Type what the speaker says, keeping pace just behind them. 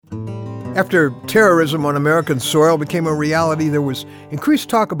After terrorism on American soil became a reality, there was increased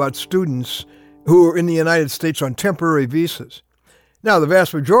talk about students who are in the United States on temporary visas. Now, the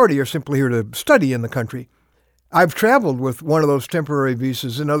vast majority are simply here to study in the country. I've traveled with one of those temporary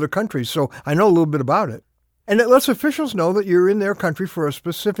visas in other countries, so I know a little bit about it. And it lets officials know that you're in their country for a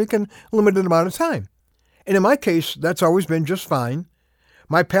specific and limited amount of time. And in my case, that's always been just fine.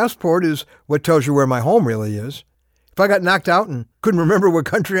 My passport is what tells you where my home really is. If I got knocked out and couldn't remember what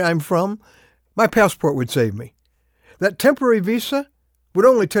country I'm from, my passport would save me. That temporary visa would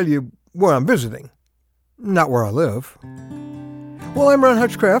only tell you where I'm visiting, not where I live. Well, I'm Ron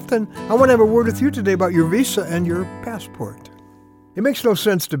Hutchcraft, and I want to have a word with you today about your visa and your passport. It makes no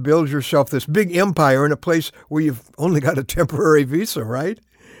sense to build yourself this big empire in a place where you've only got a temporary visa, right?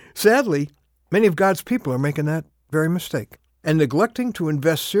 Sadly, many of God's people are making that very mistake and neglecting to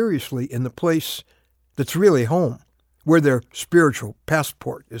invest seriously in the place that's really home, where their spiritual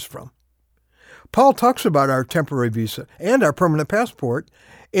passport is from. Paul talks about our temporary visa and our permanent passport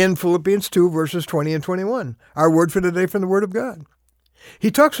in Philippians 2, verses 20 and 21, our word for today from the Word of God.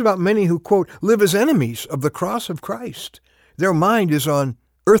 He talks about many who, quote, live as enemies of the cross of Christ. Their mind is on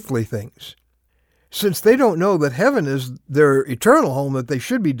earthly things. Since they don't know that heaven is their eternal home that they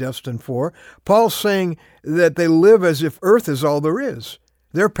should be destined for, Paul's saying that they live as if earth is all there is.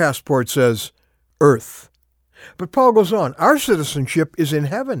 Their passport says earth. But Paul goes on, our citizenship is in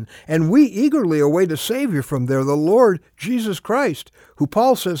heaven, and we eagerly await a Savior from there, the Lord Jesus Christ, who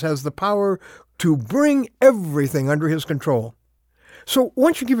Paul says has the power to bring everything under his control. So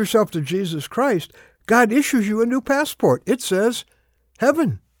once you give yourself to Jesus Christ, God issues you a new passport. It says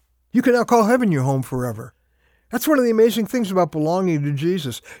heaven. You can now call heaven your home forever. That's one of the amazing things about belonging to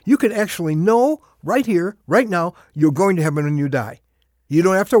Jesus. You can actually know right here, right now, you're going to heaven when you die. You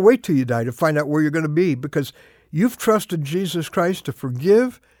don't have to wait till you die to find out where you're going to be because you've trusted Jesus Christ to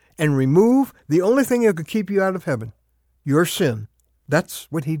forgive and remove the only thing that could keep you out of heaven, your sin. That's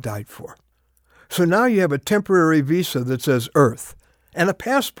what he died for. So now you have a temporary visa that says earth and a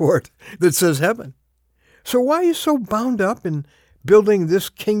passport that says heaven. So why are you so bound up in building this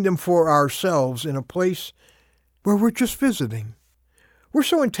kingdom for ourselves in a place where we're just visiting? We're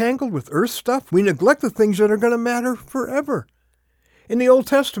so entangled with earth stuff, we neglect the things that are going to matter forever. In the Old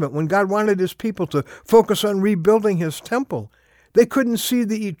Testament, when God wanted his people to focus on rebuilding his temple, they couldn't see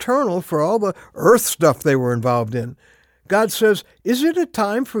the eternal for all the earth stuff they were involved in. God says, is it a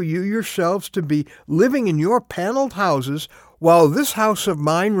time for you yourselves to be living in your paneled houses while this house of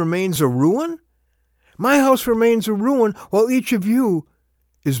mine remains a ruin? My house remains a ruin while each of you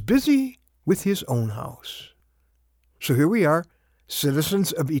is busy with his own house. So here we are,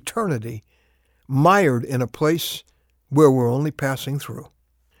 citizens of eternity, mired in a place where we're only passing through.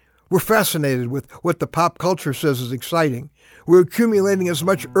 We're fascinated with what the pop culture says is exciting. We're accumulating as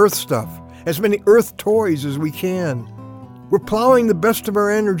much earth stuff, as many earth toys as we can. We're plowing the best of our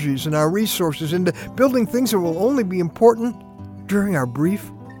energies and our resources into building things that will only be important during our brief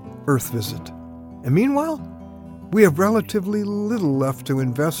earth visit. And meanwhile, we have relatively little left to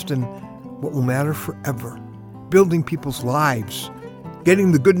invest in what will matter forever, building people's lives,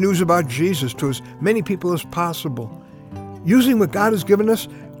 getting the good news about Jesus to as many people as possible, using what God has given us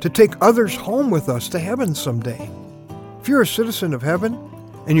to take others home with us to heaven someday. If you're a citizen of heaven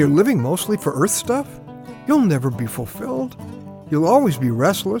and you're living mostly for earth stuff, you'll never be fulfilled. You'll always be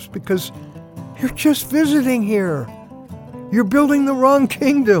restless because you're just visiting here. You're building the wrong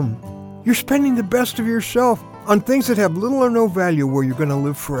kingdom. You're spending the best of yourself on things that have little or no value where you're going to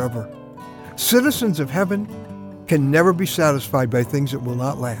live forever. Citizens of heaven can never be satisfied by things that will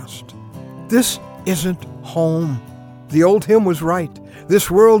not last. This isn't home. The old hymn was right.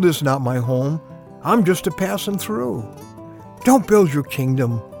 This world is not my home. I'm just a passing through. Don't build your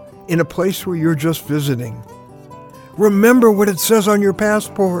kingdom in a place where you're just visiting. Remember what it says on your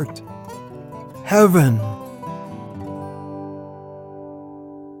passport. Heaven.